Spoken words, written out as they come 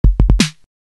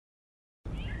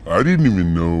I didn't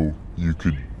even know you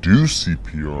could do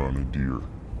CPR on a deer.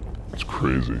 It's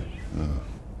crazy. Yeah.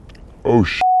 Oh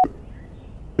shit.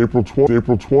 April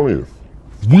 20th.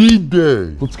 Weed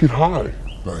day. Let's get high.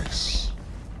 Nice.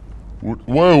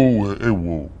 Whoa, hey,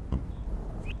 whoa.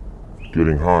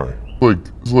 Getting high.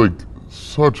 It's like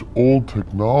such old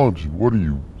technology. What are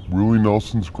you, Willie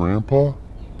Nelson's grandpa?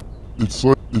 It's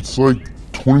like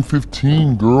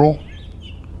 2015, girl.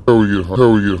 How we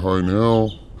get high now?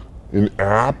 An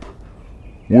app?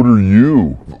 What are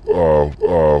you?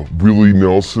 Willie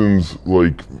Nelson's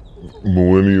like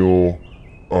millennial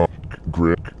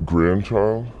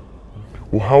grandchild?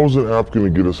 Well, how is an app gonna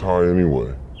get us high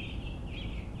anyway?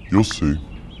 You'll see.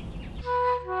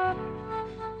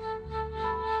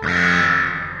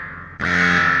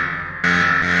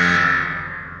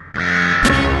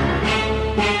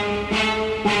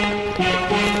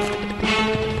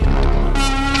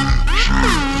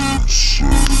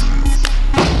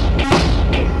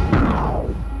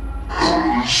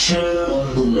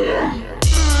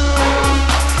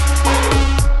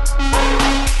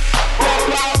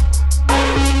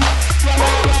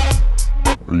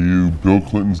 Are you Bill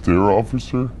Clinton's dare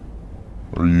officer?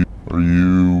 Are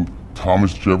you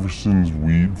Thomas Jefferson's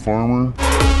weed farmer?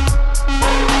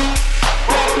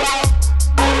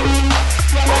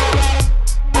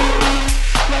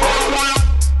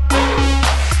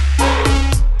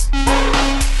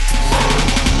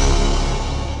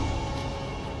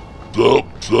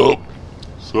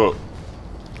 Sup?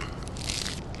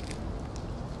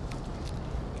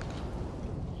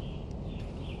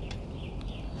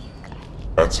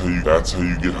 That's how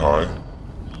you get high?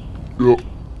 Yep.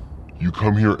 You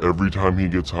come here every time he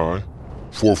gets high?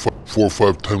 4 or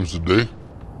 5 times a day?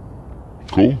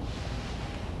 Cool.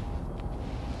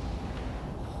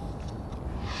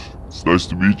 It's nice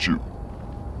to meet you.